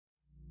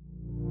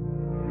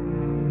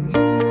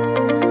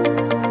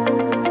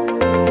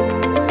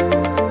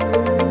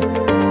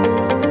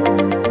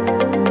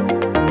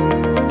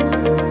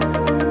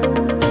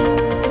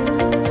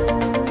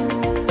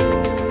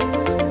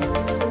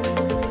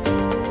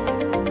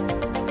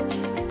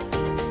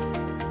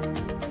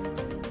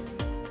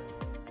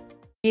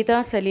Geetha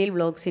Salleel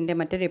വ്ളോഗ്സിൻ്റെ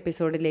മറ്റൊരു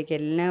എപ്പിസോഡിലേക്ക്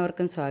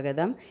എല്ലാവർക്കും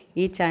സ്വാഗതം.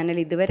 ഈ ചാനൽ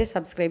ഇതുവരെ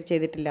സബ്സ്ക്രൈബ്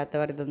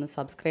ചെയ്തിട്ടില്ലാത്തവർ ഇതൊന്ന്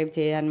സബ്സ്ക്രൈബ്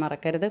ചെയ്യാൻ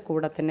മറക്കരുത്.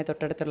 കൂടെ തന്നെ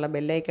തൊട്ടടുത്തുള്ള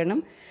ബെല്ലൈക്കണും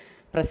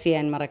പ്രസ്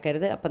ചെയ്യാൻ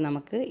മറക്കരുത്. അപ്പോൾ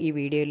നമുക്ക് ഈ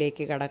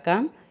വീഡിയോയിലേക്ക്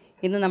കടക്കാം.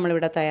 ഇന്ന്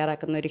നമ്മളിവിടെ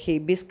തയ്യാറാക്കുന്ന ഒരു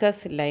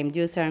ഹിബിസ്കസ് ലൈം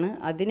ജ്യൂസാണ്.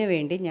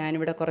 അതിനുവേണ്ടി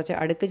ഞാനിവിടെ കുറച്ച്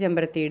അടുക്ക്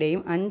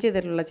ചെമ്പരത്തിയുടെയും 5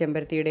 ഇതളുള്ള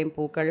ചെമ്പരത്തിയുടെയും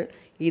പൂക്കൾ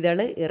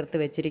ഇറുത്ത്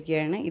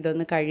വെച്ചിരിക്കുകയാണ്.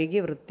 ഇതൊന്ന്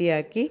കഴുകി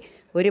വൃത്തിയാക്കി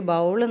ഒരു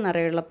ബൗൾ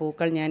നിറയുള്ള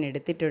പൂക്കൾ ഞാൻ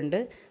എടുത്തിട്ടുണ്ട്.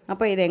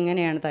 അപ്പോൾ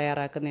ഇതെങ്ങനെയാണ്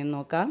തയ്യാറാക്കുന്നതെന്ന്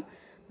നോക്കാം.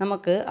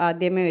 നമുക്ക്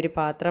ആദ്യമേ ഒരു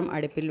പാത്രം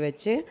അടുപ്പിൽ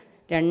വെച്ച്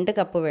 2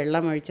 കപ്പ്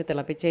വെള്ളം ഒഴിച്ച്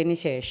തിളപ്പിച്ചതിന്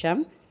ശേഷം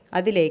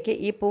അതിലേക്ക്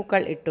ഈ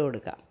പൂക്കൾ ഇട്ട്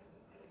കൊടുക്കാം.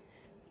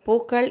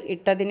 പൂക്കൾ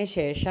ഇട്ടതിന്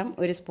ശേഷം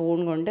ഒരു സ്പൂൺ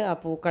കൊണ്ട് ആ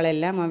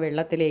പൂക്കളെല്ലാം ആ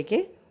വെള്ളത്തിലേക്ക്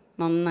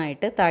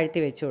നന്നായിട്ട്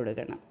താഴ്ത്തി വെച്ച്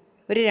കൊടുക്കണം.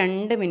 ഒരു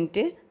 2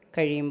 മിനിറ്റ്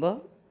കഴിയുമ്പോൾ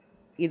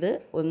ഇത്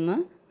ഒന്ന്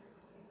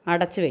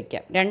അടച്ച്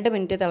വയ്ക്കാം. 2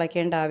 മിനിറ്റ്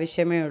തിളയ്ക്കേണ്ട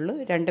ആവശ്യമേ ഉള്ളൂ.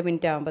 2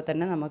 മിനിറ്റ് ആകുമ്പോൾ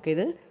തന്നെ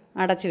നമുക്കിത്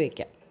അടച്ച്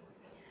വയ്ക്കാം.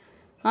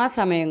 ആ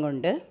സമയം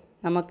കൊണ്ട്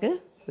നമുക്ക്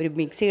ഒരു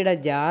മിക്സിയുടെ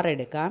ജാർ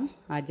എടുക്കാം.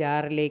 ആ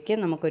ജാറിലേക്ക്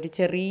നമുക്കൊരു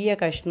ചെറിയ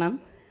കഷ്ണം,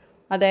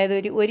 അതായത്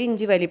ഒരു 1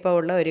 ഇഞ്ച്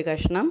വലിപ്പമുള്ള ഒരു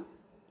കഷ്ണം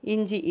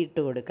ഇഞ്ചി ഇട്ട്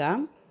കൊടുക്കാം.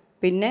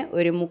 പിന്നെ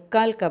ഒരു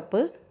 3/4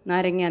 കപ്പ്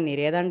നാരങ്ങ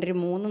നീര്, ഏതാണ്ട് ഒരു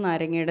 3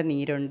 നാരങ്ങയുടെ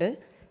നീരുണ്ട്.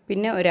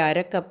 പിന്നെ ഒരു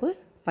 1/2 കപ്പ്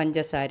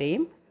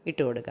പഞ്ചസാരയും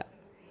ഇട്ട് കൊടുക്കാം.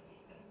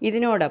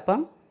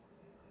 ഇതിനോടൊപ്പം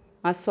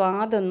ആ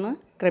സ്വാദൊന്ന്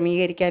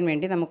ക്രമീകരിക്കാൻ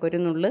വേണ്ടി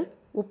നമുക്കൊരു നുള്ള്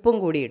ഉപ്പും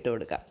കൂടി ഇട്ട്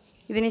കൊടുക്കാം.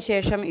 ഇതിന്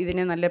ശേഷം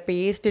ഇതിനെ നല്ല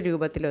പേസ്റ്റ്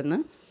രൂപത്തിലൊന്ന്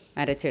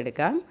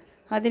അരച്ചെടുക്കാം.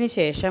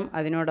 അതിനുശേഷം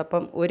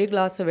അതിനോടൊപ്പം 1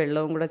 ഗ്ലാസ്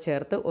വെള്ളവും കൂടെ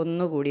ചേർത്ത്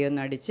ഒന്നുകൂടി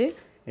ഒന്ന് അടിച്ച്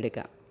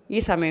എടുക്കാം. ഈ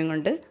സമയം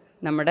കൊണ്ട്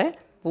നമ്മുടെ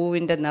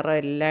പൂവിൻ്റെ നിറം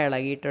എല്ലാം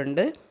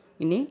ഇളകിയിട്ടുണ്ട്.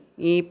 ഇനി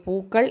ഈ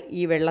പൂക്കൾ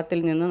ഈ വെള്ളത്തിൽ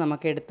നിന്ന്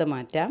നമുക്ക് എടുത്ത്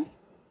മാറ്റാം.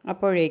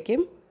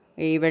 അപ്പോഴേക്കും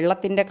ഈ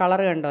വെള്ളത്തിൻ്റെ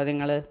കളർ കണ്ടോ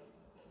നിങ്ങൾ?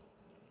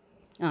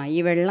 ഈ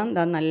വെള്ളം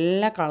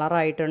നല്ല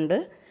കളറായിട്ടുണ്ട്.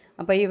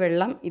 അപ്പോൾ ഈ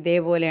വെള്ളം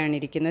ഇതേപോലെയാണ്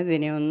ഇരിക്കുന്നത്.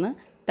 ഇതിനെ ഒന്ന്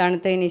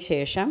തണുത്തതിന്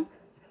ശേഷം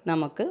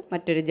നമുക്ക്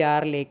മറ്റൊരു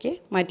ജാറിലേക്ക്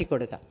മാറ്റി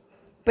കൊടുക്കാം.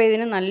 ഇപ്പോൾ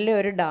ഇതിന്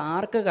നല്ലൊരു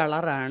ഡാർക്ക്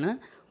കളറാണ്,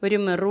 ഒരു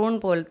മെറൂൺ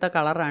പോലത്തെ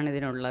കളറാണ്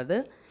ഇതിനുള്ളത്.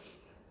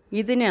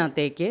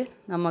 ഇതിനകത്തേക്ക്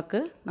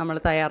നമ്മൾ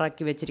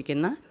തയ്യാറാക്കി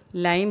വെച്ചിരിക്കുന്ന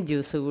ലൈം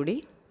ജ്യൂസ് കൂടി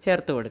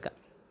ചേർത്ത് കൊടുക്കാം.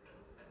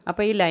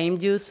 അപ്പോൾ ഈ ലൈം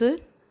ജ്യൂസ്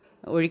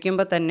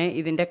ഒഴിക്കുമ്പോൾ തന്നെ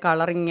ഇതിൻ്റെ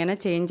കളർ ഇങ്ങനെ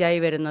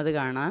ചേഞ്ചായി വരുന്നത്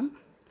കാണാം.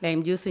 ലൈം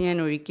ജ്യൂസ് ഞാൻ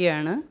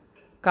ഒഴിക്കുകയാണ്.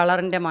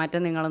 കളറിൻ്റെ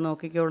മാറ്റം നിങ്ങൾ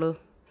നോക്കിക്കോളൂ.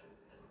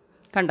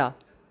 കണ്ടോ?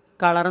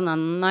 കളർ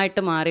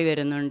നന്നായിട്ട് മാറി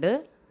വരുന്നുണ്ട്.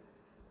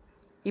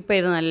 ഇപ്പോൾ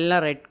ഇത് നല്ല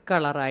റെഡ്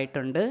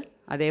കളറായിട്ടുണ്ട്.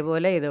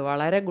 അതേപോലെ ഇത്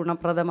വളരെ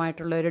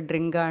ഗുണപ്രദമായിട്ടുള്ളൊരു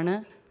ഡ്രിങ്കാണ്.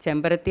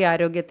 ചെമ്പരത്തി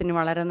ആരോഗ്യത്തിന്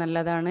വളരെ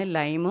നല്ലതാണ്.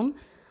 ലൈമും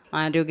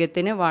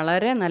ആരോഗ്യത്തിന്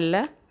വളരെ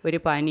നല്ല ഒരു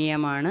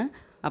പാനീയമാണ്.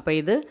 അപ്പോൾ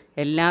ഇത്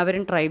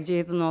എല്ലാവരും ട്രൈ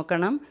ചെയ്ത്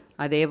നോക്കണം.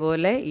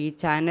 അതേപോലെ ഈ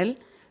ചാനൽ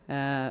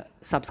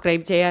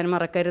സബ്സ്ക്രൈബ് ചെയ്യാൻ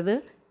മറക്കരുത്.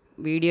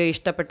 വീഡിയോ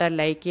ഇഷ്ടപ്പെട്ടാൽ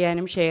ലൈക്ക്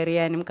ചെയ്യാനും ഷെയർ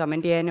ചെയ്യാനും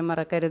കമൻറ്റ് ചെയ്യാനും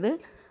മറക്കരുത്.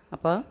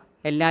 അപ്പോൾ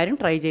എല്ലാവരും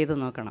ട്രൈ ചെയ്ത്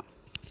നോക്കണം.